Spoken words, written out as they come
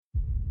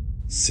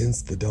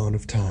Since the dawn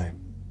of time,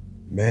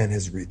 man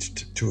has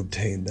reached to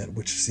obtain that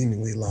which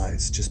seemingly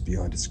lies just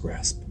beyond his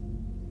grasp.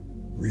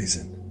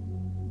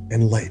 Reason,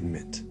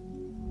 enlightenment,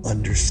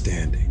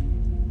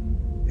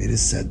 understanding. It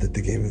is said that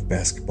the game of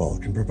basketball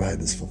can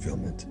provide this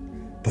fulfillment,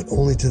 but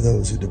only to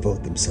those who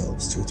devote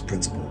themselves to its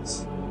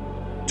principles,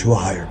 to a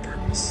higher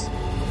purpose,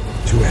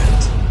 to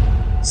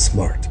end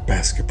smart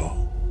basketball.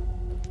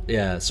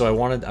 Yeah, so I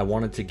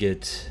wanted to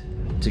get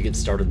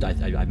started.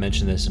 I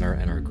mentioned this in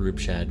our group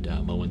chat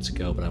moments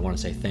ago, but I want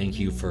to say thank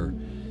you for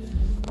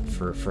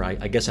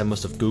I guess I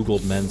must have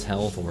Googled Men's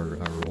Health or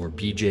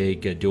BJ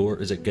Gaddour.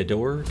 Is it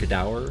Gaddour?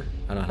 Godour?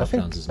 I don't know how to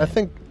pronounce his name. I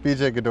think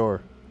BJ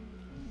Gaddour.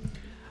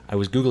 I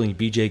was Googling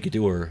BJ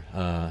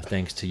Gaddour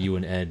thanks to you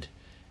and Ed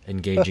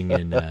engaging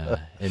in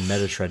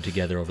MetaShred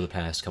together over the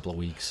past couple of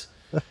weeks.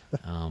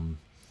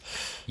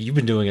 You've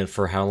been doing it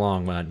for how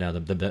long now? The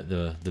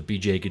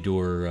BJ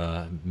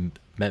Gaddour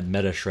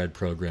MetaShred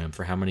program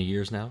for how many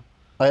years now?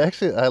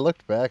 I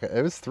looked back.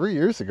 It was 3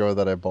 years ago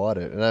that I bought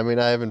it, and I mean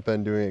I haven't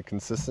been doing it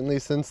consistently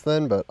since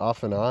then, but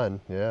off and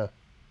on, yeah,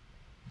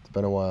 it's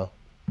been a while.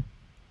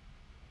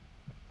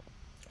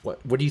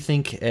 What do you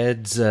think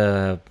Ed's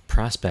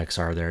prospects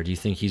are there? Do you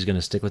think he's going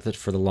to stick with it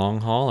for the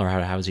long haul, or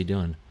how's he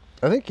doing?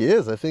 I think he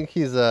is. I think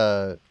he's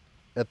at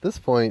this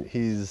point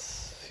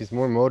he's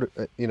more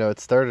it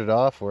started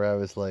off where I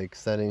was like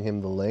sending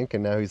him the link,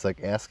 and now he's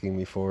like asking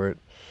me for it.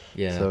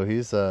 Yeah. So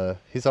he's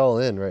all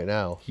in right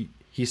now.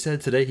 He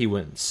said today he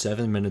went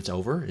 7 minutes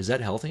over. Is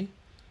that healthy?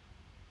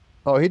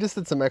 Oh, he just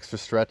did some extra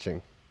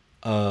stretching.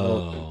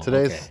 Oh,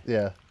 today's okay.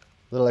 Yeah, a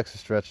little extra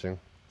stretching.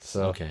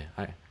 So okay,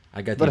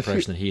 I got the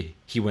impression that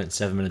he went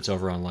 7 minutes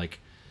over on like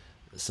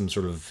some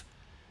sort of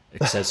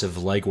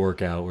excessive leg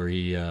workout where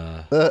he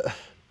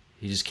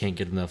just can't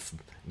get enough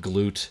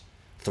glute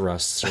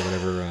thrusts or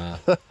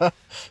whatever.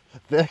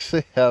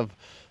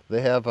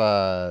 They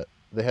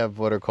have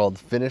what are called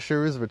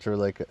finishers, which are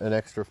like an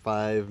extra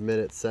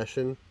 5-minute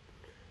session.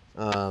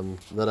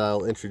 That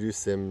I'll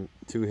introduce him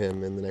to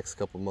in the next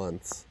couple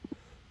months.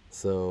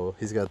 So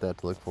he's got that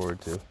to look forward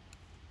to.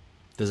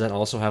 Does that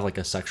also have like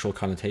a sexual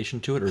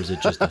connotation to it, or is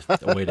it just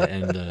a way to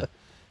end the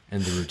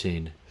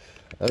routine?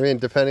 I mean,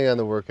 depending on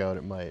the workout,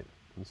 it might.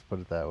 Let's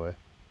put it that way.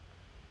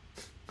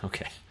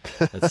 Okay,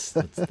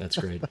 that's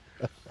great.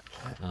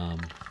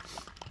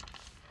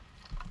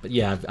 But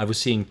yeah, I was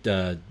seeing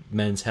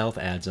Men's Health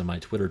ads on my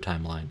Twitter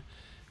timeline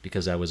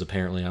because I must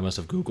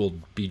have Googled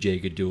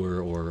BJ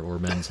Gaddour or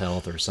Men's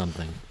Health or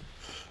something,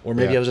 or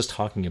maybe I was just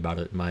talking about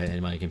it.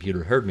 My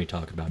computer heard me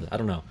talk about it. I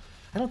don't know.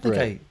 I don't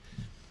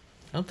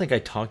think I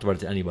talked about it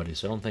to anybody,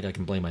 so I don't think I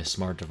can blame my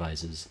smart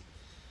devices.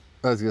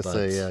 I was gonna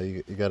say, yeah,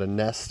 you got a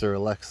Nest or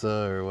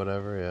Alexa or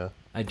whatever, yeah.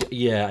 I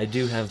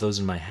do have those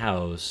in my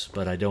house,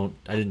 but I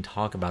didn't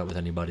talk about it with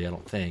anybody. I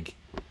don't think.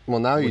 Well,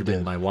 now you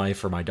did. My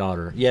wife or my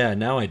daughter. Yeah,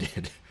 now I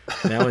did.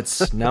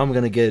 Now I'm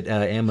gonna get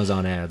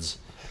Amazon ads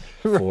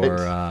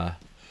for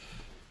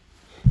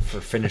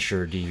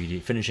finishing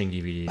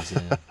DVDs.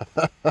 Yeah.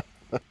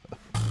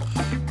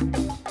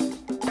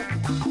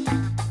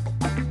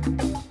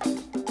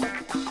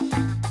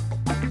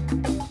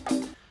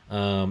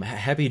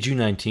 Happy June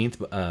 19th.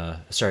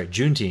 Sorry,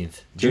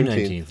 Juneteenth. June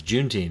 19th.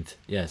 Juneteenth.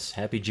 Yes,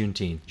 happy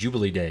Juneteenth.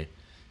 Jubilee Day,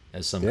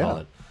 as some call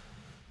it.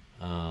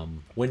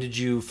 When did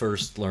you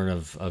first learn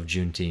of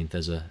Juneteenth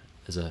as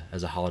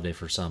a holiday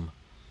for some?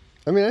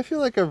 I mean, I feel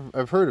like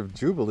I've heard of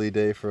Jubilee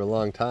Day for a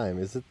long time.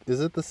 Is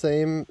it the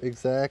same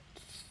exact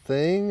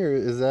thing, or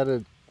is that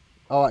a?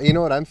 Oh, you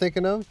know what I'm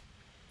thinking of?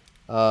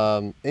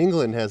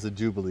 England has a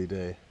Jubilee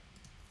Day,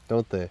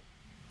 don't they?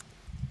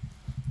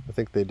 I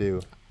think they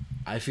do.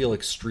 I feel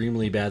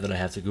extremely bad that I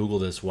have to Google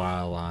this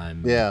while while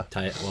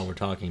we're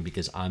talking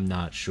because I'm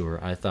not sure.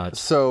 I thought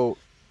so.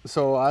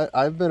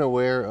 I've been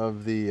aware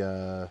of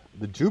the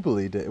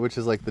Jubilee Day, which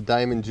is like the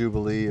Diamond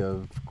Jubilee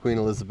of Queen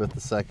Elizabeth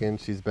II.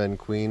 She's been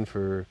queen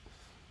for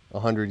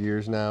 100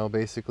 years now,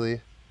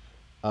 basically.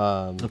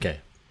 Okay.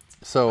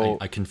 So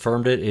I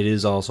confirmed it. It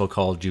is also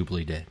called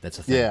Jubilee Day. That's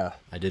a thing. Yeah.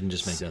 I didn't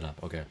just make that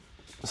up. Okay.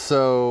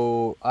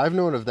 So I've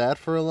known of that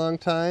for a long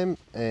time,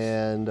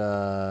 and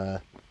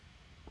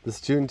this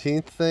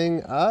Juneteenth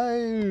thing,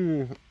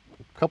 a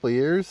couple of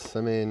years.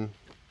 I mean,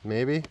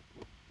 maybe.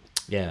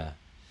 Yeah.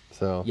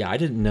 So. Yeah, I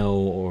didn't know,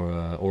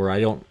 or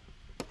I don't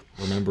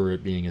remember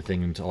it being a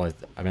thing until I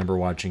remember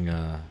watching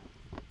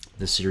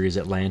the series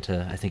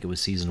Atlanta. I think it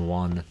was season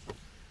 1,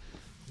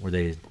 where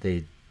they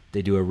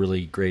do a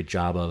really great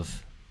job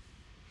of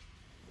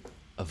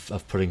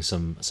putting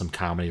some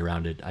comedy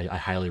around it. I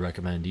highly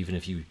recommend, even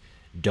if you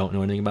don't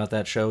know anything about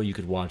that show, you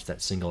could watch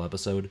that single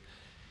episode,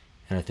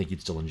 and I think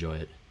you'd still enjoy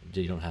it.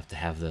 You don't have to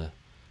have the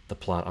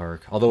plot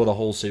arc. Although the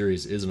whole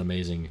series is an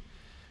amazing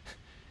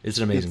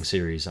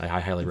series. I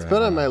highly recommend. It's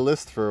been on my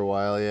list for a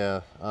while.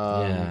 Yeah.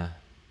 Yeah.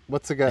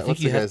 What's the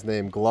guy's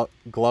name?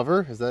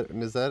 Glover? Is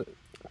that?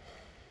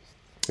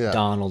 Yeah.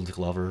 Donald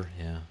Glover.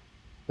 Yeah.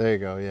 There you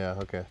go. Yeah.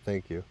 Okay.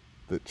 Thank you.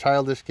 The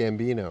Childish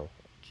Gambino,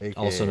 AKA.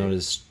 Also known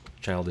as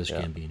Childish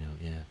Gambino.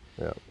 Yeah.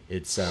 Yeah.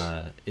 It's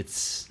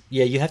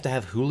you have to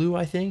have Hulu,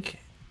 I think.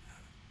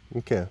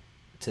 Okay.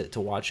 To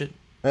watch it.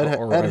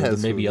 or Ed there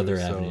has may be Hulu, other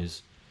so-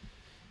 avenues.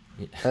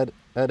 Ed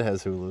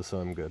has Hulu, so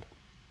I'm good.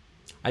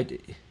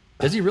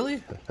 Does he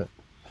really?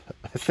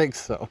 I think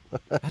so.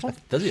 I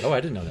don't. Does he? Oh,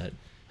 I didn't know that. Did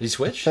he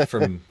switch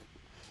from?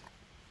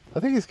 I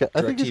think he's got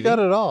DirecTV?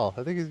 it all.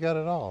 I think he's got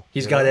it all.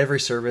 He's you got know? every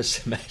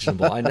service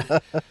imaginable.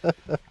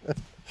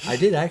 I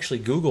did actually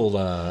Google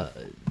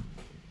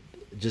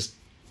just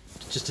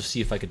to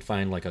see if I could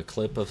find like a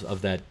clip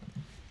of that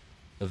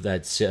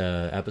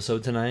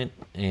episode tonight,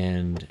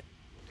 and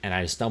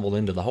I stumbled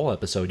into the whole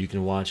episode. You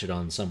can watch it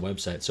on some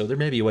website, so there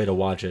may be a way to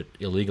watch it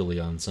illegally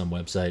on some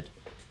website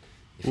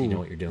if you know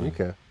what you're doing.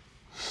 Okay.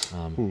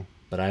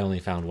 But I only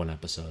found one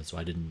episode, so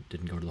I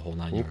didn't go to the whole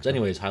 9 yards.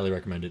 Anyways, highly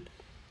recommend it.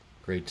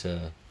 Great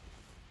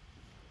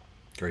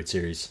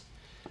series.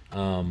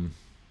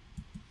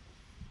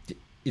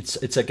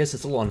 It's I guess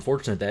it's a little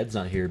unfortunate that Ed's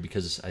not here,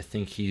 because I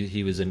think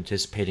he was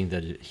anticipating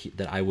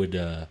that I would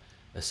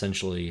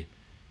essentially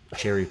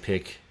cherry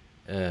pick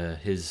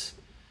his.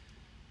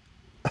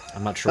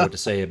 I'm not sure what to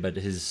say, but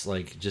his,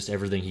 like, just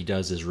everything he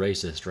does is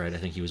racist, right? I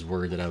think he was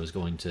worried that I was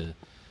going to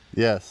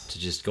Yes.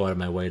 just go out of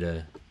my way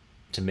to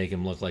make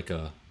him look like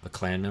a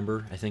Klan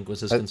member, I think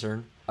was his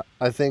concern.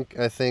 I think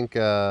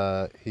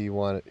he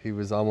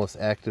was almost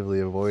actively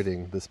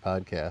avoiding this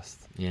podcast.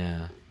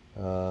 Yeah.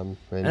 And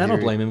And I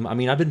don't blame him. I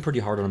mean, I've been pretty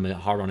hard on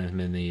him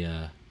in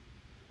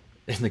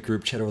the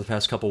group chat over the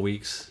past couple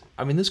weeks.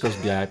 I mean, this goes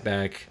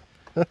back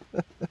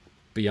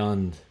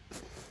beyond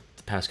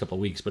the past couple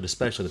weeks, but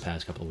especially the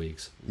past couple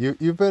weeks.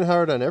 You've been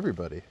hard on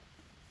everybody.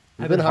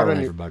 I've been hard on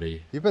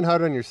everybody. You've been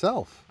hard on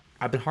yourself.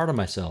 I've been hard on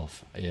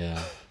myself.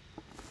 Yeah.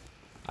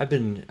 I've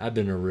been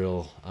a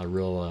real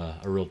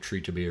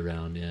treat to be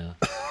around. Yeah.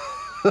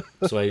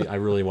 So I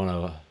really want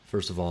to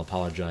first of all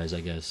apologize,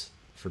 I guess,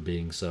 for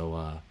being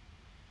so.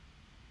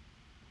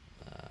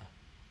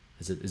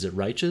 Is it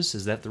righteous?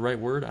 Is that the right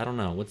word? I don't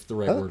know. What's the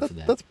right word for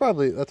that? That's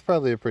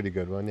probably a pretty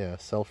good one. Yeah,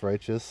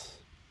 self-righteous.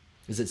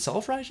 Is it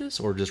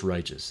self-righteous or just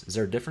righteous? Is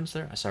there a difference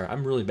there? Sorry,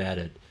 I'm really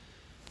bad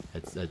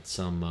at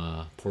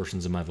some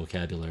portions of my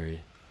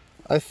vocabulary.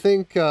 I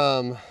think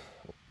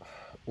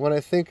when I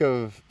think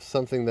of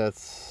something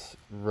that's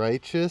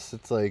righteous,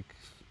 it's like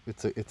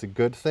it's a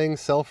good thing.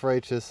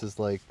 Self-righteous is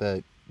like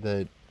that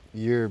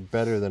you're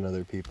better than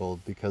other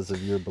people because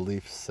of your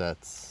belief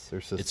sets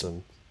or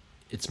systems.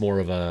 It's more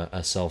of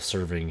a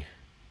self-serving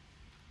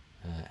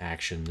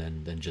action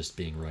than just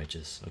being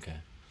righteous. Okay.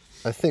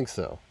 I think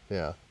so.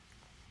 Yeah.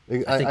 I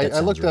think that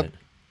sounds right.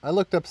 I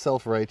looked up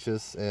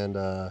self-righteous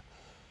and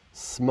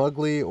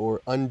smugly or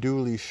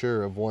unduly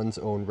sure of one's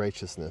own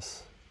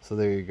righteousness. So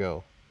there you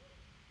go.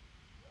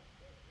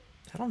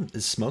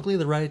 Is smugly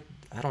the right?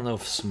 I don't know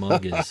if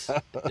smug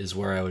is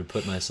where I would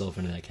put myself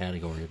into that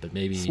category, but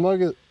maybe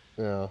Smug is,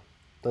 yeah,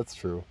 that's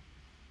true.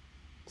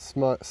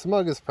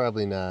 Smug is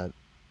probably not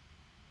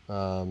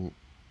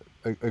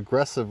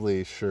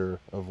aggressively sure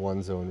of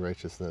one's own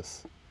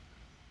righteousness.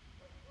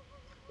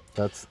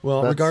 That's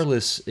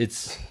regardless,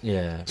 it's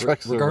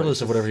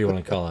regardless of whatever you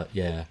want to call it,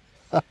 yeah.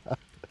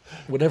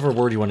 Whatever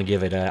word you want to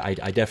give it, I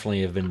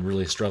definitely have been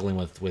really struggling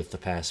with the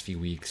past few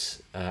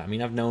weeks. I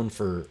mean, I've known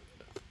for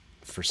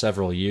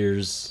several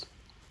years,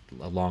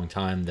 a long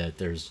time, that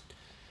there's,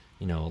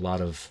 a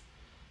lot of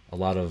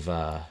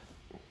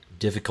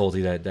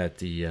difficulty that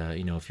the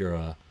if you're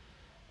a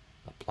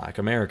Black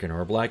American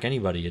or a Black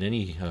anybody in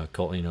any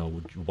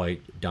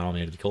white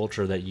dominated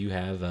culture, that you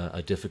have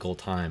a difficult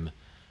time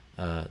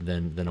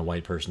than a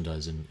white person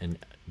does in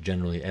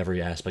generally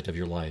every aspect of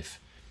your life.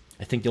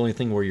 I think the only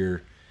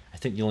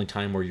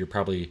time where you're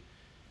probably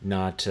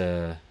not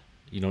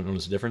you don't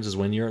notice the difference is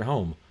when you're at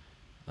home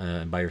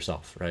by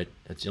yourself, right?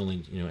 That's the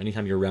only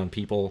anytime you're around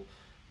people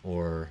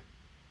or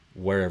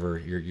wherever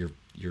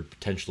you're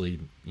potentially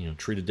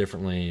treated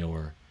differently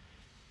or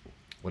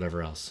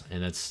whatever else,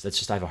 and that's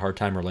just I have a hard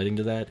time relating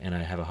to that, and I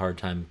have a hard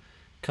time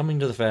coming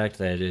to the fact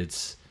that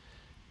it's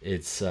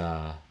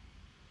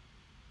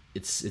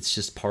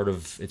just part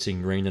of it's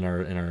ingrained in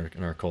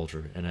our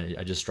culture, and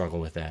I just struggle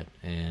with that,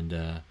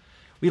 and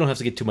we don't have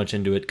to get too much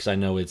into it because I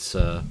know this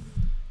has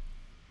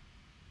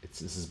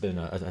been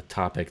a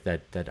topic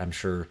that I'm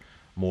sure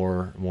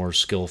more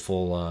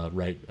skillful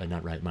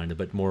not right-minded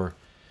but more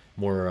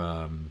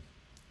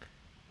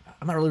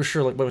I'm not really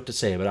sure what to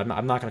say, but I'm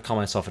not going to call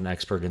myself an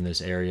expert in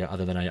this area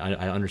other than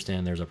I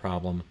understand there's a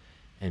problem,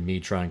 and me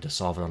trying to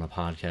solve it on a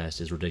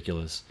podcast is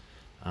ridiculous.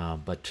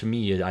 But to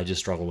me, I just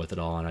struggle with it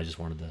all, and I just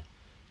wanted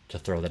to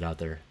throw that out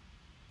there.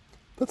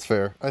 That's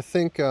fair. I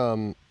think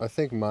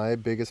my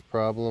biggest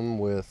problem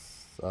with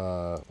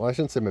I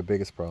shouldn't say my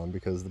biggest problem,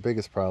 because the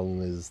biggest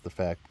problem is the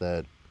fact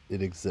that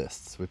it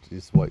exists, which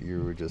is what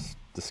you were just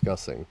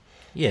discussing.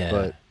 Yeah.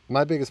 But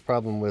my biggest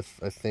problem with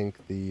I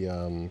think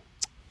the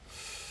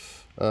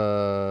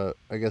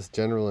I guess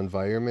general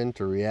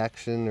environment or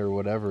reaction or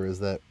whatever is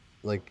that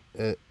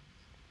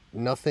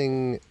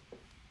nothing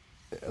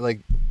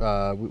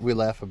we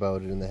laugh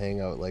about it in the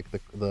hangout, like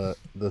the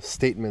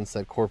statements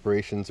that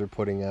corporations are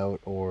putting out,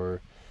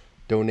 or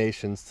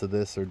donations to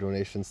this or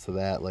donations to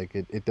that,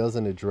 it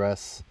doesn't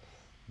address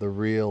the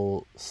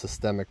real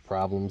systemic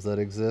problems that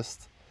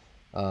exist.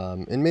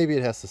 And maybe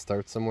it has to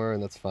start somewhere,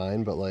 and that's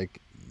fine. But like,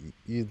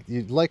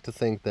 you'd like to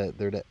think that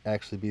there'd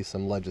actually be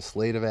some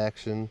legislative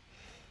action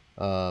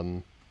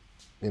in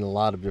a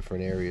lot of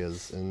different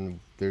areas, and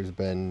there's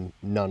been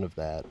none of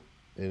that.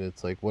 And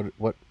it's like,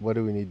 what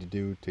do we need to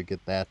do to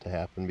get that to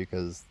happen?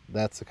 Because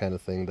that's the kind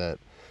of thing that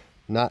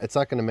it's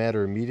not going to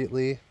matter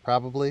immediately,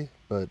 probably,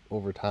 but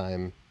over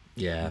time,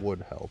 Yeah.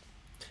 would help.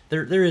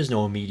 There is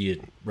no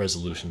immediate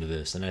resolution to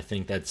this, and I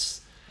think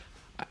that's,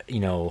 I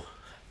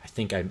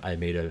think I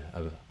made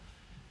a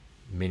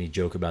mini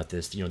joke about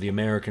this. The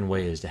American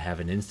way is to have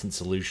an instant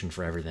solution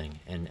for everything,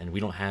 and we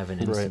don't have an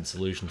instant Right.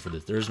 solution for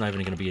this. There's not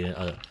even going to be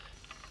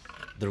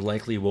there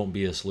likely won't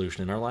be a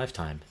solution in our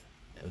lifetime.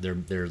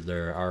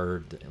 There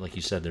are, like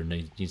you said, there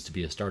needs to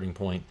be a starting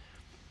point.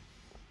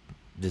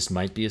 This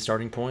might be a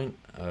starting point.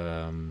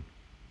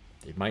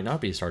 It might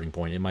not be a starting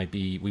point. It might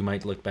be, we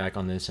might look back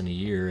on this in a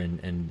year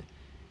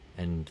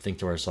and think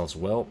to ourselves,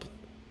 well,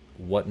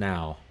 what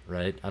now,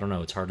 right? I don't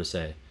know. It's hard to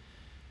say.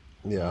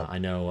 Yeah. I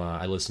know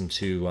I listened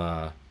to,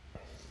 I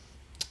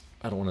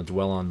don't want to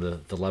dwell on the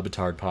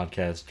Lebitard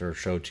podcast or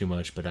show too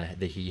much, but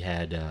he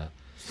had,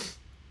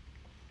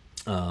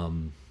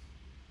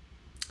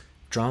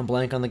 drawn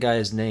blank on the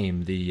guy's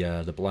name,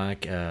 the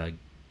black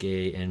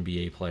gay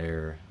NBA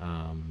player.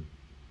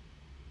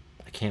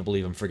 I can't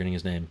believe I'm forgetting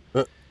his name.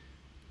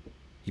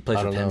 He played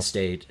I for don't Penn know.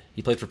 State.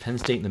 He played for Penn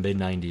State in the mid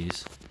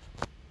 '90s.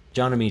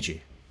 John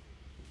Amici.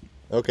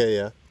 Okay.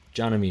 Yeah.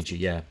 John Amici,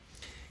 yeah.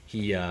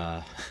 He,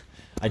 I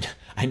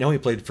know he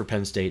played for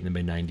Penn State in the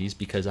mid '90s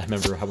because I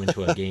remember I went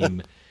to a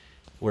game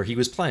where he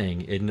was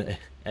playing in the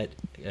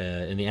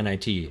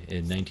NIT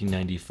in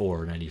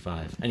 1994 or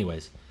 95.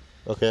 Anyways,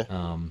 Okay.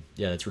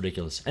 yeah, that's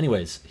ridiculous.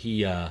 Anyways,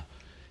 he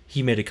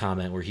made a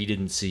comment where he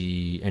didn't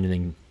see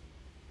anything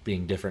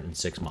being different in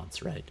 6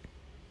 months, right?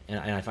 And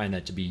I find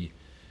that to be,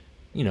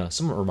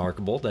 somewhat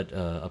remarkable that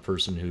a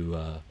person who,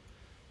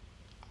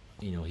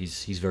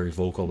 he's very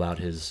vocal about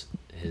his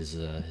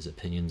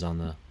opinions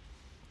on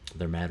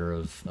their matter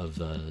of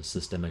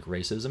systemic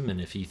racism, and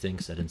if he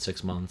thinks that in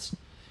 6 months,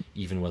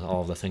 even with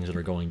all the things that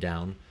are going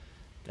down,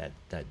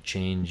 that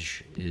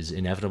change is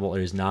inevitable or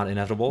is not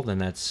inevitable, then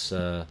that's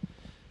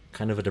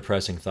kind of a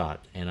depressing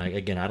thought. And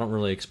I don't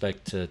really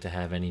expect to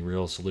have any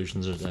real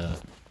solutions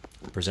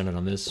presented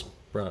on this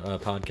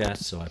podcast,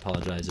 so I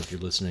apologize if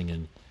you're listening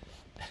and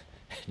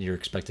you're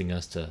expecting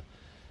us to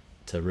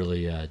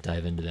really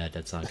dive into that.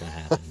 That's not going to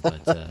happen.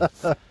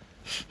 But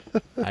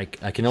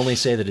I can only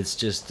say that it's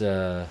just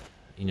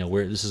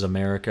this is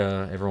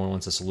America. Everyone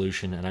wants a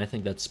solution, and I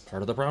think that's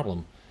part of the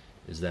problem,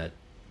 is that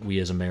we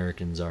as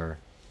Americans are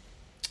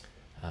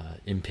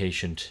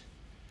impatient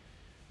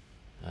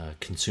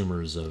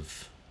consumers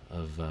of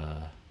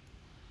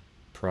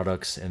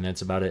products, and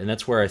that's about it. And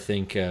that's where I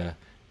think, to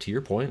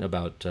your point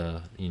about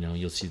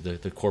you'll see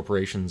the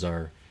corporations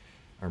are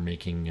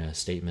making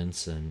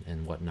statements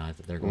and whatnot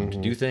that they're going to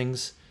do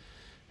things.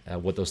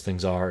 What those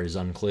things are is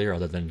unclear,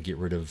 other than get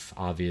rid of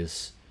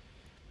obvious,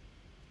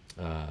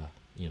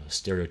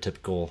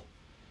 stereotypical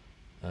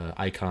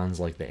icons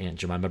like the Aunt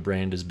Jemima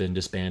brand has been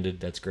disbanded.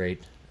 That's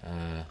great.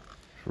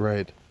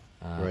 Right.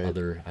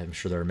 Right. I'm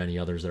sure there are many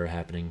others that are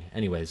happening.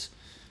 Anyways,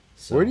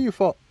 so Where do you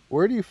fall?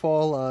 Where do you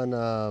fall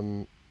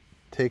on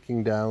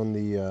taking down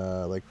the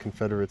like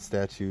Confederate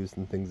statues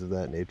and things of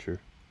that nature?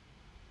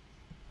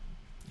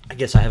 I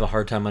guess I have a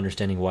hard time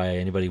understanding why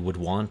anybody would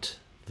want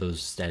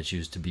those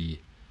statues to be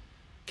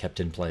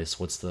kept in place.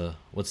 What's the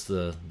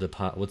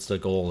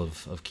goal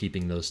of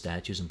keeping those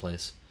statues in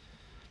place?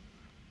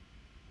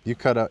 You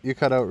cut out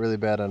really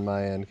bad on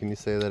my end. Can you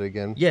say that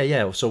again?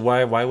 Yeah. So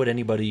why would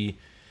anybody?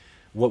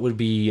 What would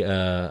be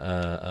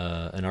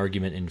an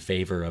argument in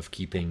favor of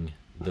keeping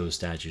those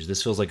statues?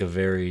 This feels like a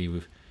very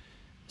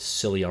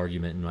silly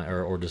argument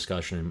or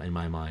discussion in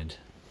my mind.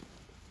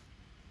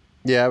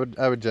 Yeah,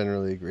 I would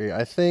generally agree.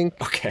 I think.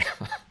 Okay.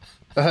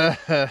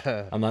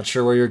 I'm not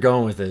sure where you're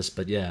going with this,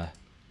 but yeah.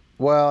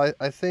 Well,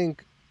 I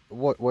think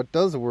what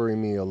does worry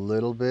me a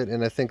little bit,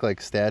 and I think like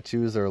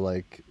statues are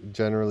like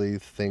generally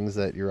things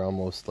that you're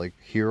almost like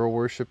hero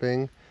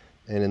worshiping,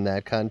 and in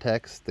that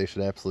context, they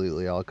should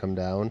absolutely all come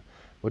down.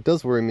 What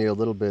does worry me a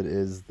little bit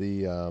is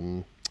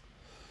the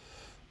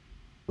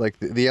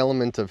the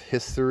element of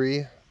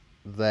history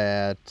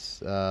that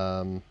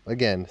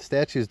again,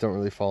 statues don't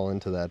really fall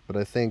into that, but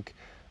I think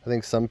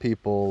some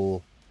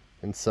people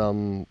in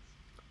some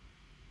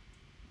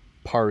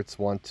parts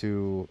want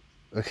to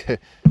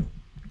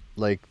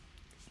like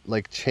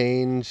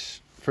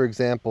change, for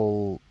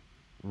example,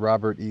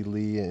 Robert E.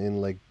 Lee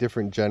and like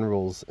different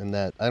generals, in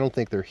that I don't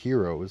think they're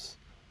heroes,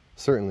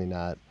 certainly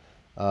not.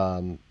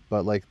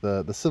 But like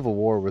the Civil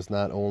War was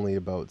not only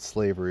about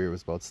slavery; it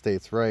was about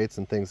states' rights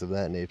and things of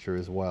that nature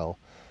as well.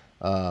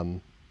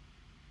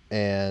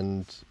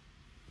 And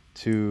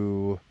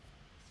to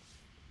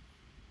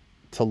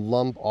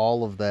lump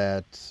all of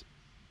that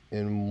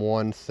in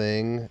one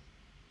thing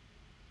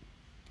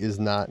is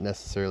not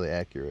necessarily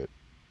accurate,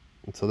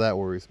 and so that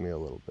worries me a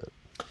little bit.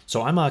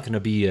 So I'm not going to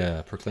be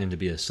proclaimed to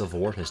be a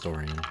Civil War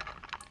historian.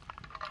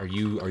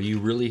 are you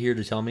really here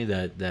to tell me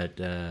that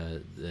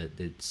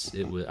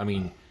it was? I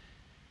mean,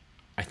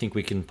 I think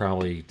we can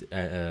probably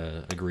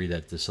agree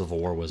that the Civil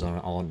War was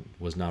not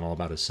all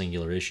about a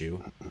singular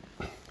issue.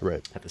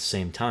 Right. At the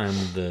same time,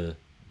 the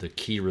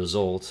key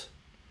result,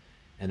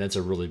 and that's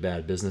a really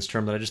bad business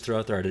term that I just threw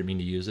out there. I didn't mean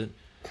to use it,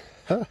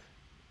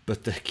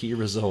 but the key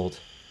result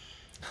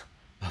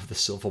of the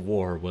Civil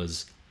War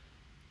was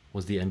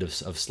the end of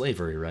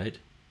slavery, right?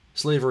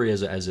 Slavery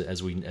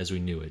as we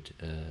knew it.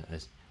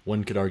 As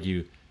one could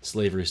argue,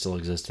 slavery still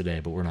exists today,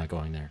 but we're not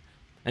going there.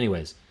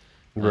 Anyways,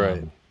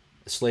 Right.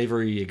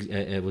 Slavery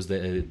it was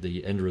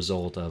the end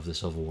result of the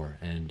Civil War,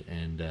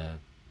 and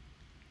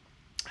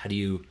how do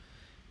you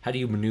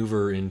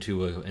maneuver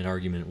into an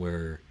argument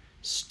where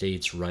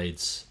states'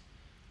 rights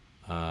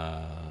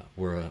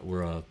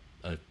were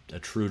a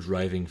true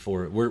driving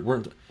force?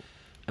 Weren't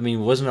I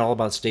mean, wasn't it all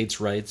about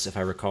states' rights? If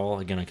I recall,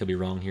 again, I could be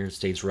wrong here.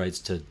 States' rights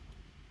to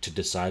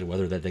decide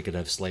whether that they could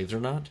have slaves or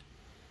not.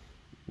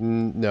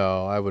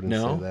 No, I wouldn't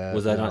No, say that.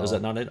 was that no. not? Was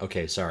that not it?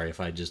 Okay, sorry if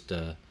I just.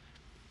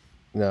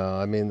 No,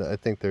 I mean, I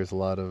think there's a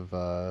lot of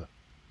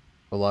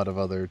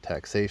other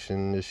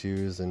taxation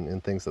issues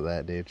and things of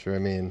that nature. I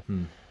mean,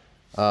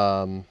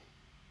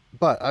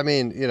 but I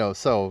mean,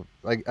 so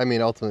I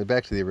mean, ultimately,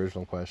 back to the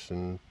original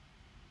question.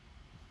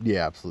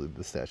 Yeah, absolutely,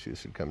 the statues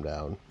should come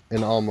down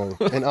in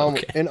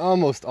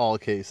almost all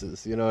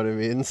cases. You know what I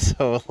mean?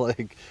 So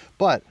like,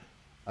 but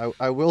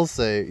I will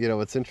say,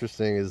 what's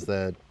interesting is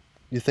that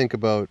you think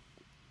about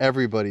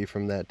everybody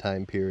from that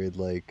time period,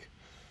 like.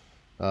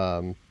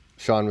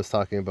 Sean was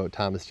talking about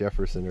Thomas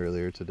Jefferson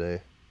earlier today.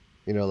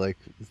 Like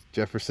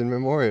Jefferson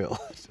Memorial.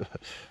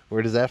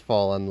 Where does that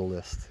fall on the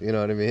list? You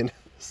know what I mean?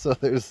 So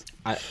there's...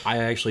 I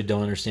actually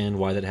don't understand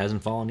why that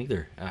hasn't fallen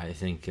either. I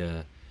think,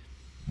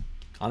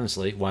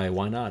 honestly, why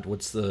not?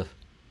 What's the...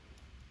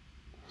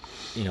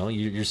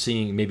 you're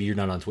seeing... Maybe you're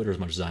not on Twitter as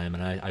much as I am,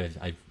 and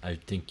I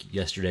think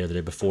yesterday or the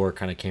day before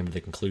kind of came to the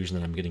conclusion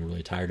that I'm getting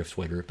really tired of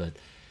Twitter, but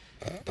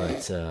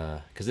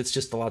because it's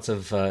just lots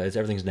of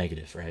everything's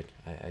negative, right?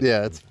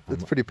 It's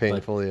pretty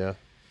painful, yeah.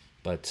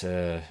 But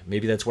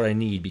maybe that's what I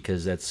need,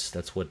 because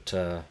that's what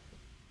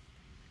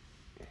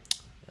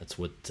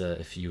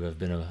if you have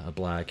been a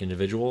black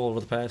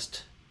individual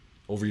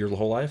over your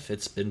whole life,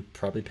 it's been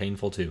probably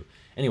painful too.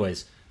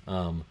 Anyways,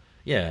 I've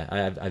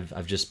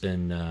just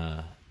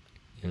been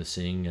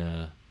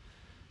seeing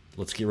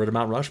let's get rid of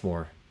Mount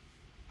Rushmore.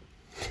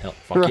 Hell,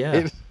 fuck right.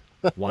 Yeah,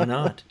 why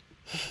not?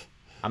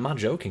 I'm not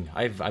joking.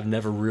 I've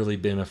never really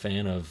been a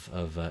fan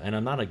of and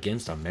I'm not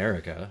against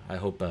America. I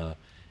hope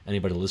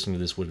anybody listening to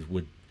this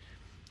would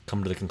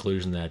come to the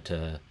conclusion that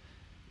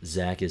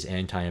Zach is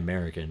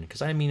anti-American.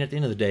 Because I mean, at the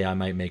end of the day, I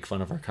might make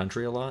fun of our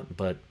country a lot,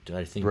 but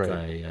I think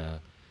right.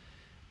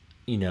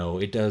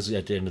 it does.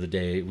 At the end of the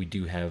day, we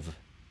do have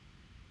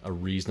a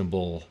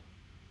reasonable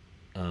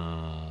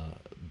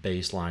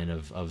baseline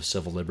of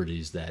civil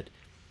liberties that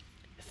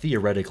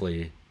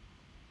theoretically,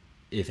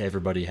 if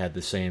everybody had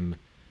the same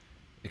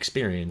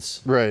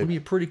experience, right, would be a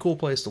pretty cool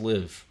place to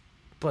live,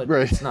 but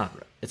right. it's not.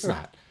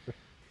 Right.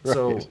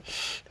 So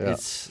Yeah.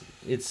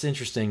 it's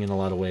interesting in a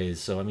lot of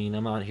ways. So I mean,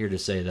 I'm not here to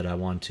say that I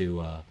want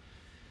to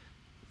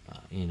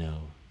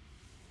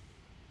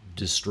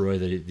destroy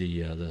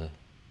the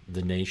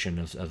nation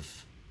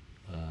of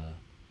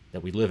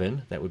that we live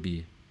in. That would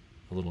be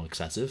a little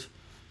excessive,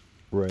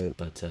 right?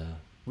 But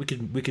we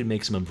could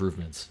make some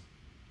improvements.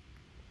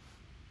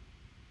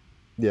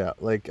 Yeah,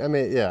 like I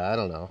mean, I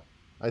don't know.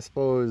 I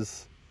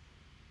suppose.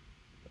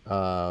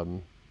 I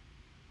mean,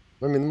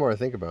 the more I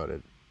think about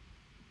it,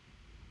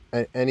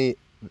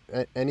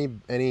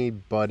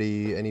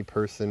 anybody, any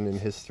person in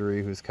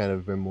history who's kind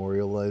of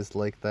memorialized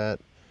like that,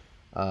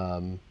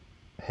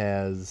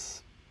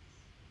 has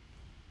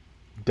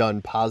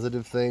done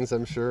positive things,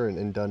 I'm sure,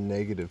 and done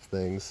negative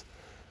things.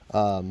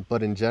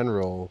 But in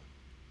general,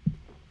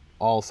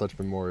 all such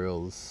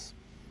memorials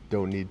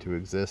don't need to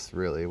exist,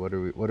 really. What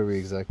are we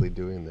exactly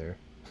doing there?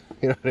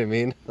 You know what I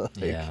mean? Like,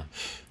 Yeah.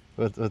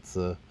 What's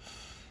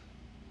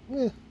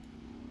yeah.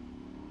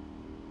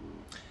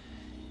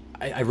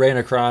 I ran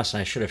across, and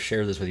I should have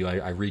shared this with you.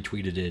 I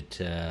retweeted it.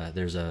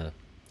 There's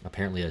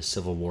apparently a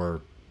Civil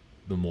War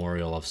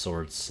memorial of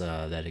sorts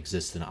that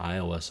exists in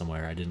Iowa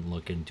somewhere. I didn't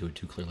look into it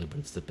too clearly, but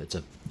it's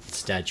a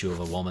statue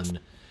of a woman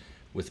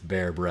with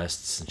bare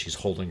breasts, and she's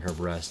holding her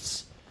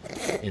breasts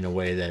in a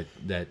way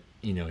that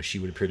she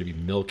would appear to be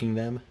milking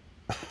them.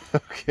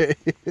 Okay.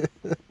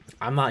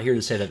 I'm not here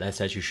to say that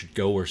statue should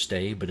go or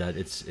stay, but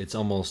it's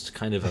almost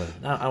kind of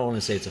I don't want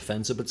to say it's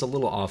offensive, but it's a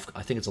little off.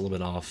 I think it's a little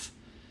bit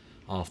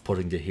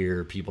off-putting to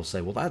hear people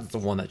say, "Well, that's the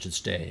one that should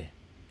stay.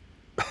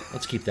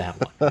 Let's keep that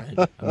one."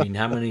 Right? I mean,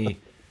 how many?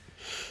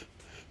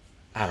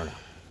 I don't know.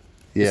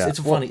 Yeah, it's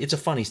a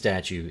funny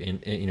statue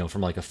in from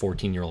like a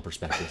 14-year-old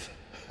perspective.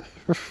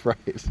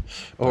 Right.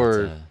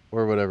 Or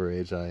whatever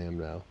age I am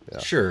now. Yeah.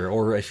 Sure.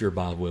 Or if you're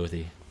Bob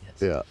Wothy.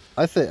 Yes. Yeah.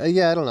 I think.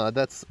 I don't know.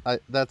 That's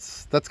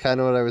kind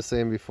of what I was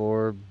saying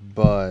before,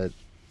 but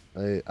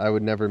I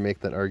would never make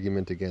that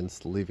argument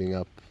against leaving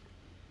up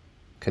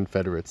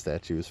Confederate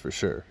statues for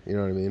sure. You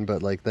know what I mean?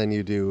 But like then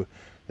you do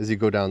as you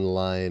go down the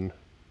line,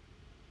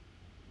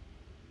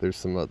 there's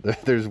some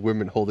there's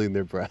women holding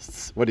their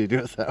breasts. What do you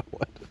do with that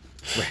one?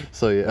 Right.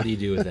 So yeah. What do you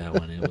do with that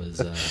one? It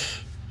was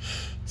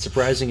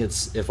surprising.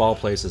 It's if all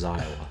places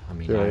Iowa. I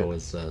mean, Right. Iowa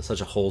is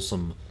such a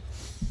wholesome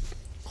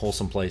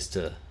place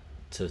to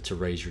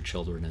raise your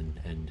children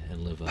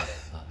and live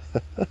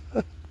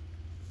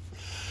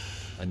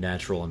a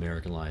natural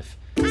American life.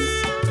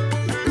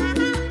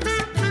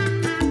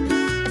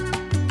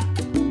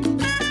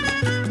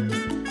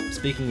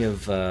 Speaking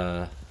of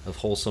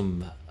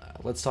wholesome,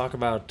 let's talk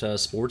about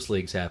sports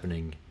leagues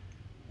happening.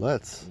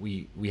 Let's.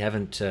 We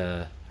haven't.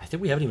 I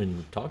think we haven't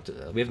even talked.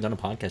 We haven't done a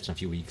podcast in a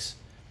few weeks.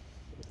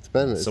 It's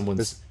been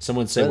Someone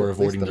say been we're at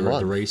least avoiding a the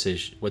month. race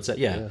issue. What's that?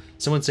 Yeah. Yeah.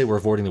 Someone say we're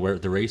avoiding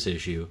the race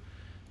issue.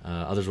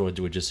 Others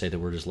would just say that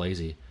we're just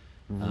lazy.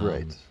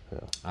 Right.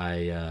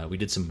 Yeah. We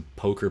did some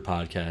poker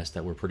podcasts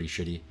that were pretty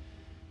shitty.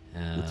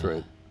 That's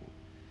right.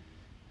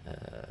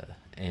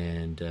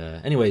 And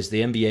anyways,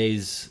 the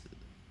NBA's.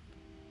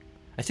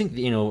 I think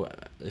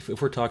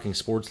if we're talking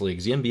sports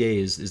leagues, the NBA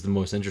is the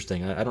most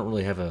interesting. I don't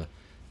really have a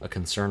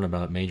concern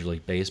about Major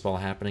League Baseball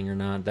happening or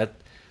not. That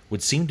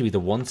would seem to be the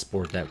one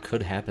sport that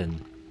could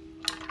happen.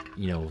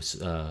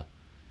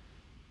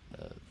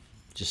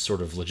 Just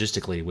sort of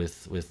logistically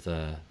with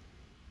the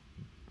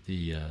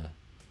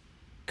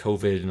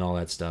COVID and all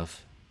that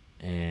stuff,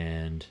 but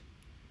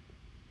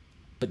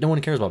no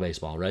one cares about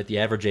baseball, right? The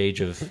average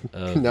age of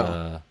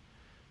No.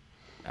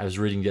 I was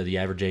reading the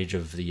average age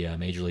of the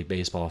Major League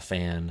Baseball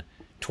fan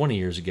 20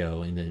 years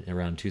ago,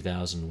 around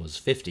 2000, was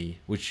 50,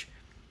 which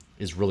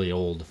is really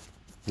old.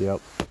 Yep.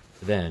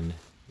 Then,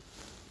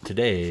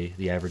 today,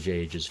 the average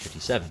age is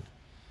 57,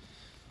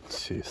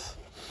 Jeez.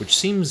 which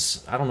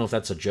seems, I don't know if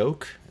that's a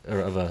joke or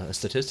of a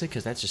statistic,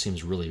 because that just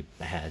seems really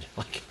bad.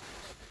 Like,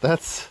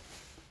 That's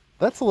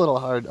a little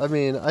hard. I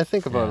mean, I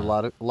think about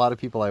Yeah. a lot of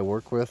people I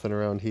work with and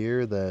around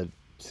here that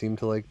seem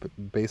to like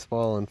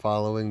baseball and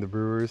following the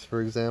Brewers,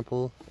 for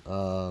example.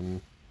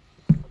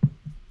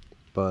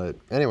 But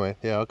anyway,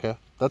 yeah, okay.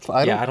 That's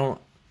I yeah,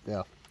 don't.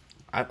 Yeah.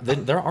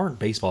 there aren't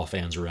baseball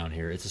fans around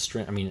here. It's a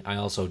strange. I mean, I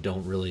also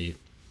don't really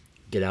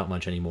get out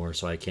much anymore,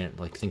 so I can't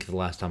think of the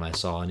last time I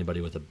saw anybody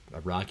with a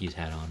Rockies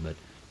hat on.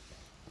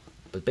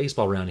 But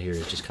baseball around here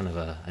is just kind of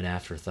an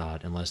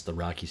afterthought, unless the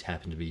Rockies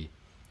happen to be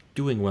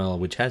doing well,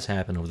 which has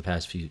happened over the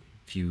past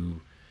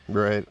few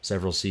Right.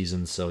 several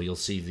seasons. So you'll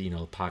see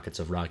pockets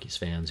of Rockies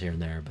fans here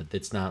and there, but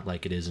it's not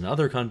like it is in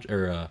other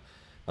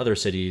other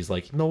cities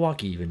like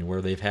Milwaukee, even,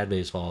 where they've had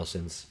baseball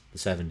since the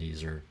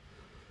 70s or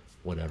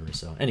whatever.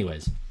 So,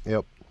 anyways.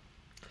 Yep.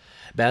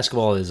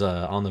 Basketball is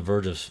on the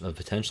verge of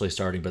potentially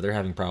starting, but they're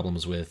having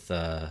problems with,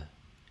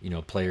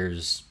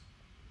 players.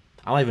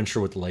 I'm not even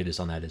sure what the latest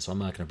on that is, so I'm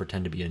not going to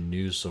pretend to be a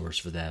news source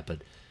for that. But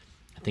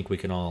I think we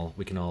can all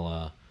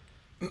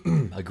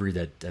agree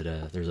that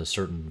there's a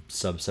certain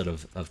subset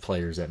of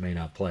players that may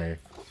not play.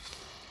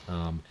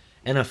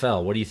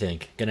 NFL, what do you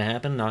think? Going to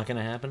happen? Not going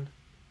to happen?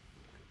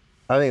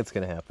 I think it's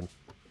gonna happen.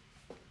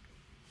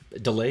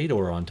 Delayed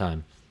or on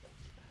time?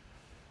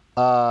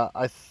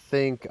 I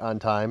think on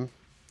time.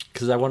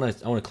 Because I want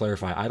to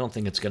clarify. I don't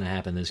think it's going to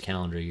happen this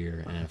calendar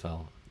year,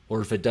 NFL.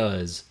 Or if it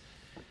does,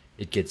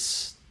 it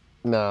gets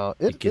No,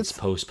 gets it's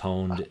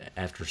postponed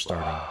after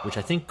starting, which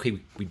I think we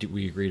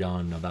agreed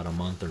on about a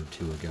month or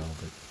two ago.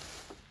 But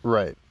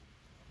right.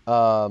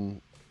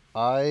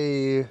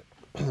 I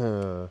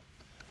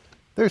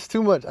there's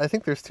too much. I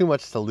think there's too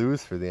much to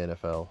lose for the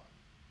NFL.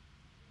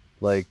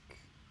 Like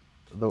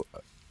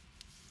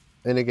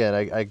and again,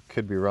 I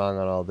could be wrong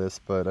on all this,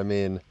 but I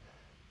mean,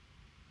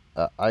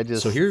 I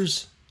just so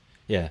here's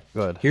Go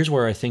ahead. here's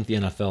where I think the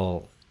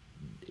NFL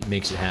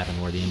makes it happen,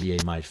 where the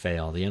NBA might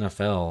fail. The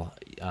NFL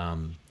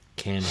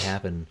can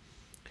happen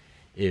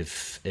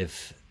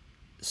if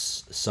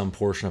some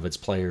portion of its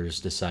players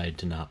decide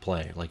to not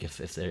play. Like if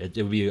it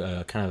would be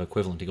a kind of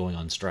equivalent to going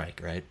on strike,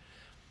 right?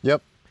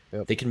 Yep.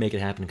 They can make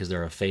it happen because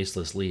they're a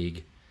faceless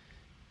league,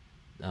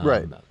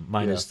 Right.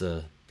 minus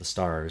the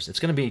stars. It's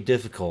going to be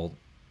difficult,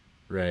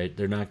 right?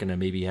 They're not going to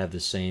maybe have the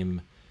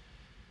same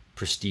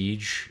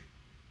prestige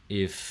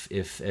if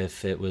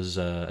it was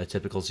a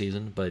typical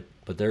season, but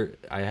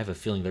I have a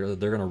feeling they're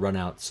going to run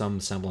out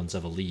some semblance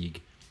of a league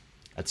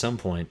at some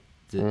point.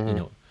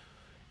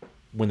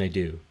 When they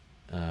do,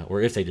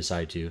 or if they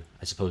decide to,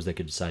 I suppose they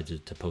could decide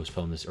to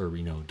postpone this or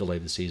delay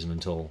the season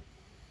until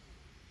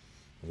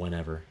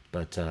whenever.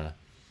 But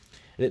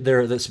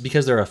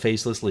because they're a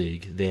faceless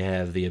league, they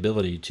have the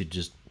ability to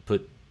just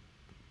put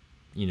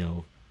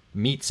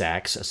meat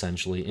sacks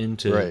essentially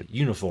into Right.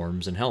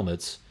 uniforms and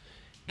helmets,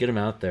 get them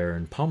out there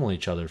and pummel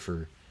each other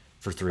for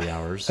 3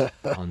 hours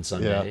on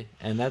Sunday,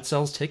 and that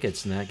sells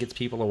tickets and that gets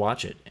people to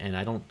watch it. And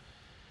I don't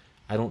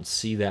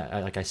see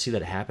that. I see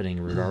that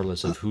happening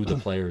regardless of who the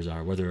players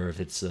are, whether if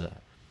it's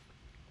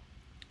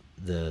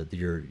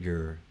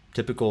your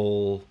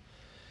typical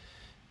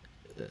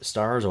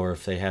stars or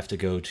if they have to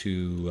go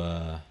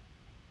to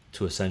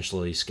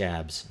essentially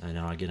scabs. I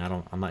know,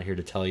 again, I'm not here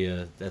to tell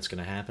you that's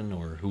going to happen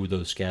or who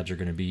those scabs are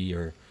going to be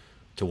or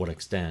to what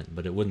extent,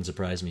 but it wouldn't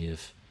surprise me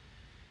if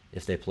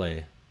they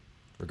play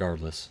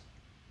regardless.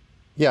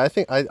 Yeah,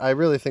 I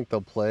really think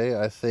they'll play.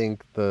 I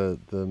think the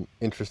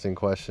interesting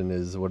question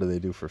is what do they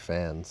do for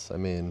fans? I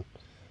mean,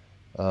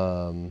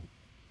 um,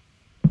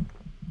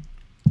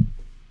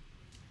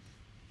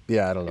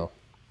 yeah, I don't know.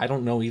 I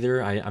don't know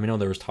either. I know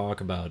there was talk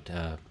about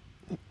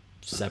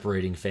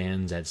separating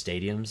fans at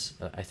stadiums.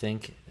 I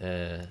think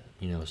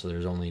so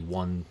there's only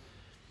one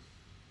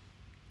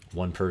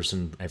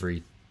person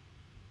every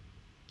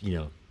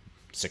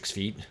 6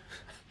 feet,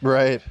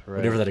 Right,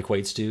 whatever right. that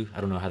equates to. I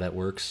don't know how that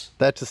works.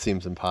 That just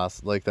seems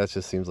impossible. Like that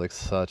just seems like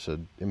such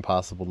an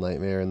impossible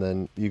nightmare. And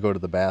then you go to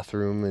the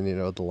bathroom, and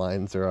the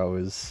lines are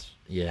always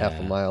half a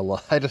Yeah. mile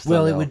long. I just Well,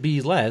 don't it know. would be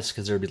less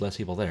because there would be less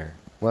people there.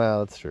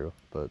 Well, that's true,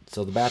 but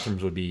So the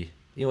bathrooms would be,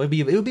 it would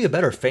be a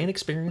better fan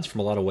experience from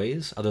a lot of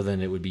ways, other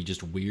than it would be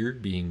just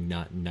weird being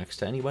not next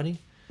to anybody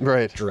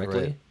right,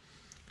 directly.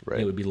 right.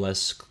 It would be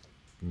less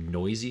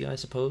noisy, I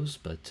suppose,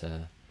 but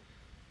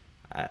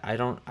I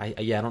don't,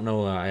 yeah, I don't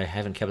know. I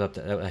haven't kept up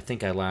to, I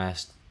think I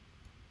last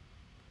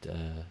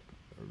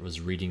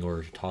was reading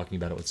or talking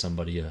about it with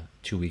somebody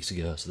 2 weeks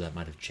ago, so that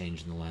might have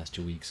changed in the last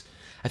 2 weeks.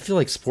 I feel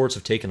like sports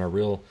have taken a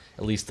real,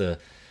 at least the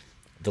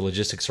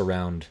logistics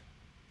around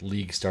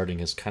league starting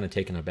has kind of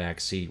taken a back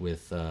seat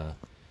with the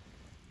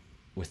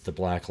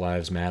Black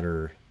Lives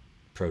Matter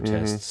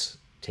protests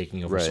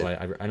taking over. So Right.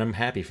 and I'm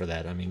happy for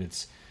that. I mean,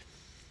 that's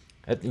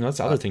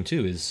the other thing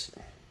too is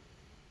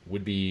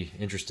would be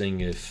interesting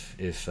if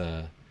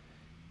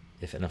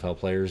NFL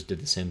players did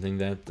the same thing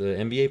that the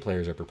NBA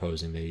players are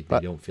proposing. They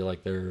But don't feel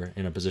like they're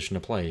in a position to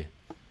play.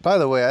 by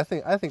the way, I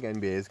think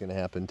NBA is going to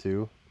happen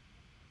too.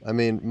 I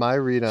mean, my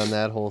read on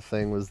that whole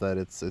thing was that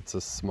it's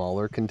a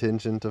smaller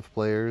contingent of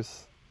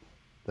players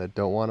that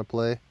don't want to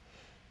play.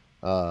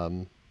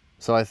 Um,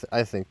 so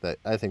I think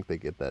they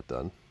get that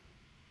done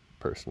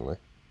personally.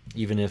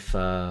 Even if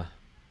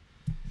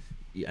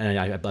and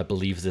I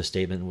believe the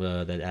statement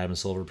that Adam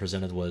Silver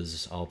presented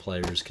was all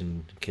players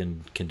can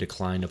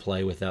decline to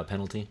play without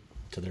penalty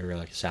to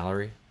their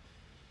salary.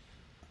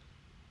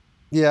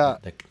 Yeah,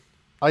 That,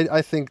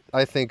 I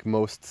think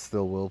most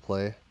still will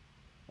play,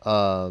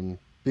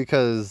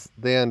 because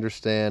they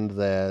understand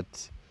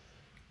that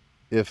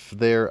if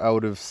they're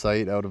out of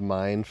sight, out of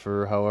mind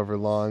for however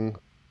long,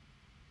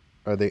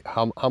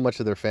 how much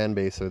of their fan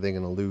base are they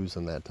going to lose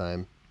in that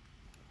time?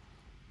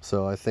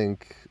 So I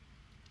think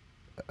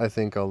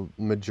a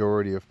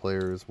majority of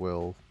players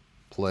will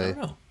I play.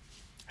 don't know.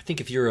 I think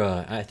if you're,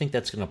 I think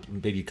that's gonna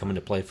maybe come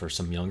into play for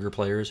some younger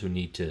players who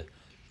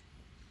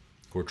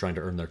are trying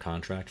to earn their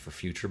contract for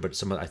future.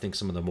 But I think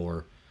some of the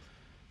more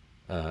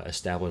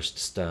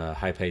established,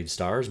 high-paid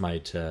stars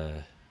might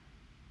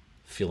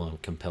feel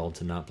compelled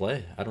to not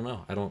play. I don't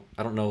know. I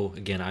don't know.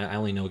 Again, I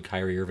only know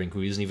Kyrie Irving,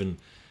 who isn't even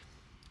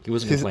he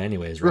wasn't gonna play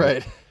anyways, right?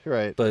 Right,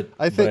 right. But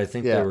I but I think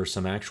think yeah. there were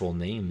some actual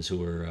names who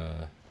were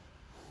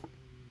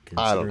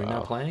I don't considering not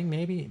know. playing.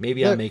 Maybe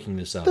They're I'm making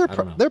this up. they're I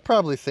don't know. they're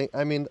probably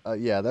I mean,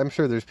 yeah, I'm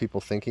sure there's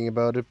people thinking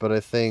about it, but I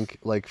think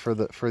like for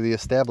the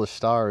established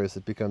stars,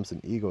 it becomes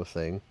an ego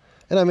thing.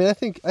 And I mean, I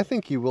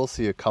think you will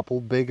see a couple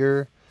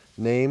bigger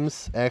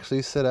names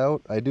actually sit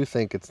out. I do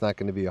think it's not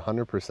going to be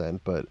 100%,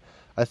 but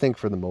I think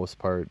for the most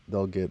part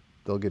they'll get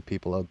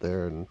people out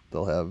there and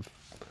they'll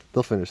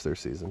finish their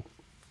season.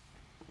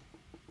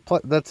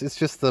 It's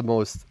just the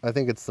most I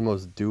think it's the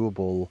most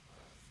doable,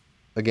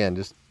 again,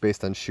 just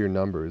based on sheer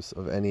numbers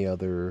of any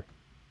other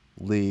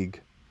league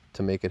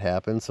to make it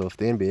happen. So if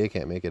the NBA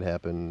can't make it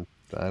happen,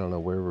 I don't know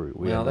where we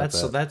Well, end up that's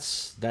so at.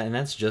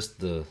 that's just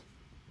the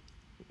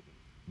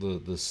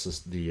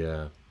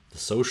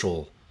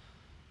social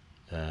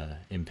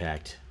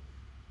impact,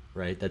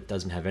 right? That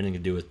doesn't have anything to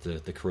do with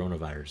the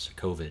coronavirus,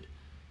 COVID,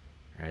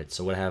 right?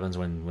 So what happens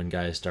when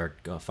guys start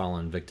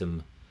falling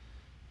victim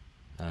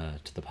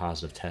to the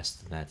positive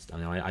test? And that's, I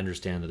mean, I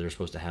understand that they're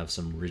supposed to have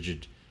some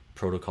rigid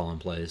protocol in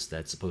place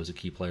that's supposed to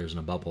keep players in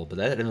a bubble, but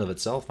that in and of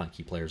itself might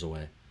keep players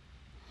away.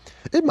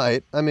 It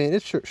might. I mean,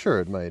 it's sure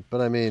it might.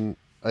 But I mean,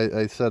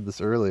 I said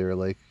this earlier,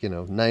 like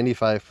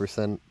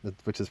 95%,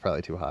 which is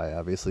probably too high,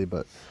 obviously,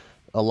 but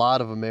a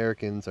lot of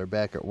Americans are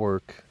back at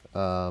work,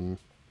 and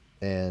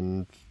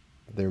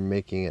they're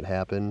making it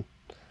happen.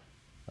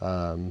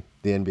 The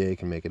NBA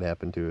can make it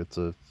happen too.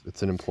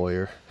 It's an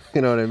employer.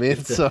 You know what I mean?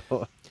 If the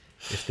So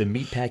if the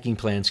meatpacking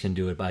plants can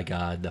do it, by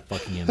God, the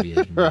fucking NBA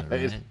can do it, right,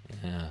 right?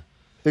 Yeah.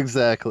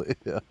 exactly.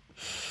 Yeah.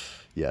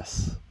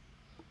 Yes.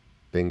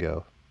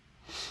 Bingo.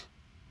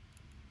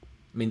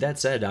 I mean, that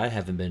said, I'm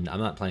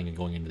not planning on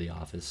going into the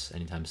office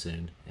anytime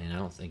soon, and I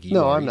don't think you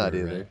No, are I'm not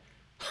either, either.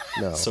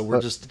 right? No, So we're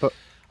but just but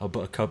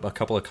a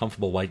couple of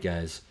comfortable white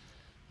guys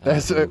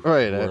that's who,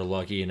 right. who are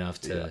lucky enough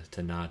Yeah.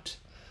 to not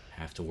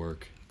have to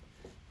work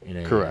in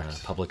a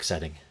Correct. public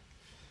setting.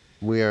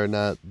 We are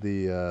not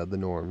the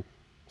norm.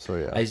 So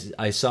yeah.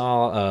 I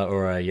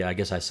saw, yeah, I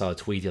guess I saw a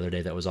tweet the other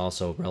day that was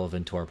also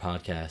relevant to our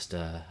podcast.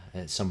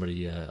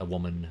 Somebody, a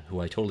woman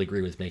who I totally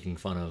agree with, making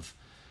fun of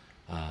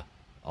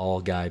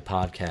all guy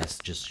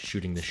podcast just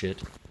shooting the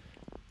shit.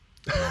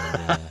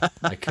 And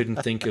I couldn't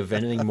think of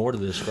anything more to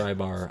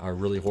describe our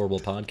really horrible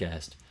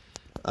podcast.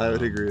 I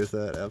would agree with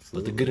that But the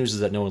absolutely. good news is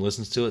that no one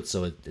listens to it,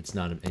 so it's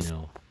not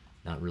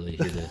not really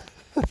here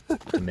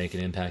to make an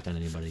impact on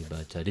anybody.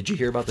 But did you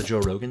hear about the Joe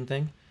Rogan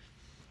thing?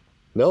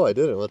 No, I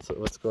didn't.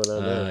 What's going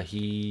on there?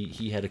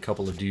 He had a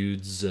couple of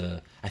dudes.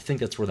 I think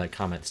that's where that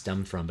comment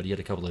stemmed from. But he had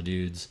a couple of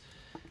dudes,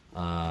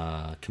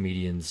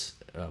 comedians,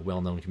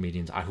 well-known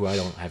comedians, who I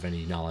don't have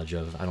any knowledge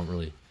of. I don't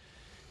really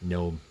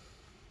know.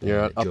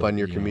 You're not up Joe, on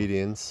your you know.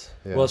 comedians.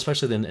 Yeah. Well,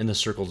 especially in the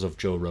circles of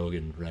Joe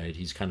Rogan, right?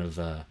 He's kind of.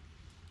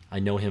 I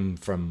know him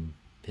from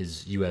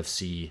his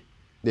UFC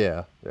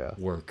yeah.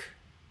 work,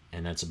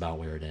 and that's about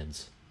where it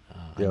ends.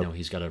 Yep. I know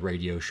he's got a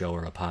radio show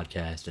or a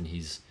podcast, and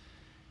he's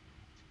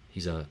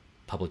a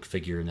public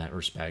figure in that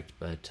respect.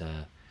 But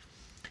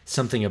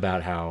something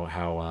about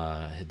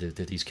how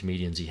these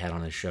comedians he had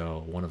on his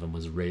show, one of them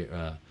was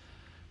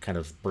kind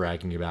of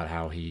bragging about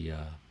how he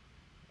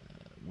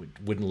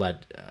wouldn't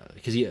let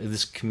because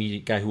this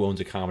comedian guy who owns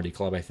a comedy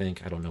club, I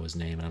think, I don't know his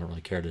name, and I don't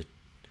really care to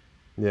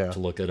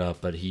look it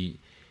up, but he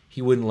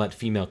wouldn't let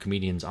female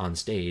comedians on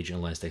stage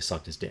unless they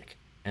sucked his dick,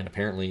 and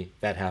apparently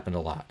that happened a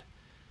lot.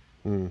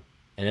 And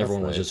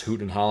everyone was just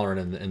hooting and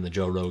hollering in the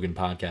Joe Rogan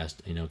podcast,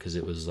 because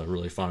it was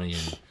really funny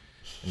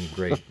and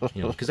great,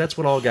 because that's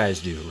what all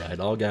guys do, right?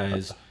 All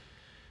guys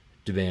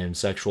demand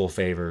sexual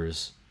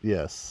favors.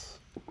 Yes.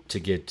 To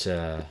get,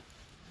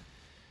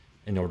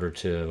 in order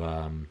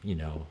to,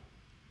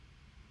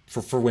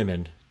 for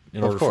women,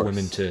 in order for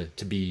women to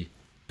be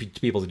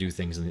able to do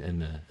things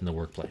in the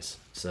workplace.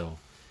 So,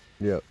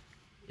 yep.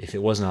 If it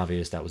wasn't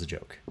obvious, that was a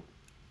joke.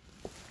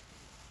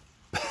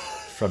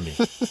 From me.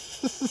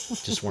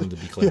 Just wanted to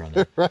be clear on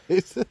that.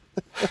 Right.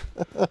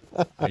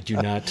 I do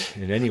not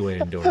in any way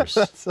endorse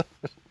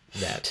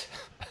that.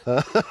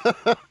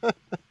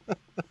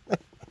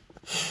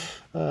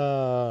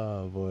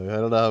 Oh boy, I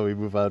don't know how we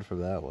move on from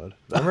that one.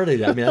 I'm ready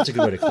to. I mean, that's a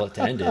good way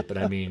to end it. But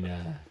I mean,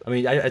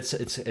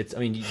 it's. I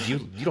mean,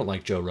 you don't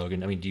like Joe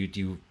Rogan. I mean, do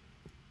you?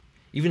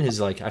 Even his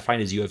I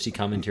find his UFC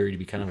commentary to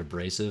be kind of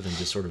abrasive and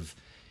just sort of.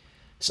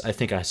 I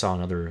think I saw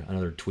another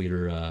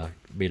tweeter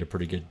made a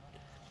pretty good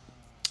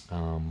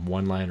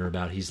one-liner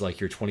about he's like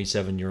your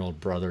 27-year-old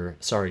brother.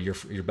 Sorry,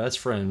 your best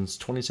friend's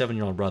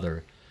 27-year-old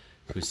brother,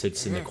 who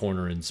sits in the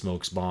corner and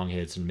smokes bong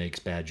hits and makes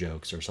bad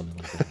jokes or something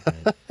like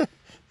that.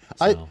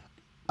 Right? So.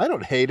 I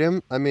don't hate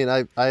him. I mean,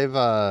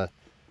 I've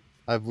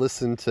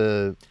listened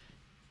to.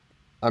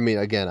 I mean,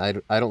 again,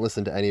 I don't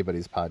listen to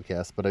anybody's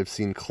podcast, but I've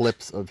seen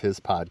clips of his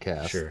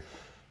podcast. Sure.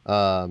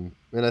 And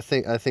I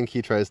think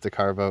he tries to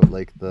carve out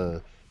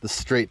the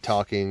straight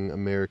talking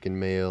American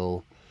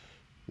male,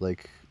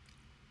 stereotype.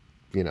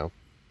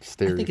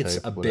 I think it's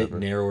a whatever. bit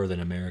narrower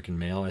than American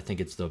male. I think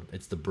it's the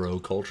bro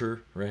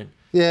culture, right?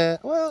 Yeah.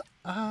 Well,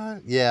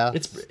 yeah.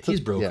 He's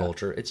bro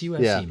culture. It's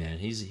UFC, man.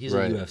 He's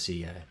right. a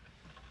UFC guy.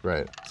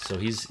 Right. So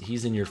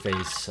he's in your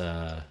face,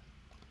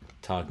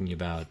 talking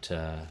about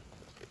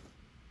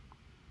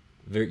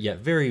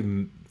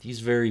he's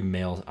very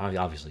male.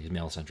 Obviously, he's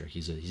male centric.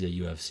 He's a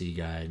UFC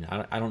guy, and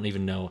I don't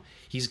even know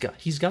he's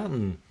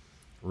gotten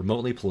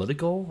remotely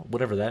political,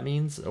 whatever that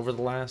means, over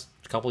the last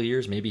couple of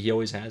years. Maybe he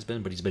always has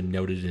been, but he's been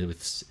noted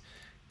with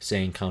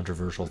saying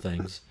controversial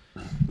things.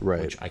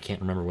 Right. Which I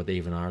can't remember what they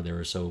even are. They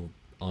were so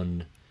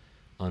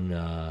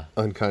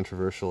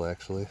uncontroversial,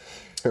 actually.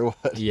 Or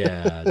what?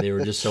 Yeah, they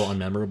were just so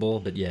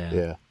unmemorable. But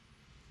Yeah.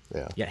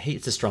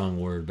 Hate's a strong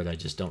word, but I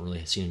just don't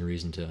really see any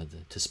reason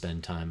to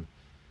spend time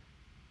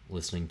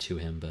listening to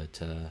him. But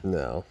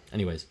no.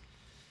 Anyways,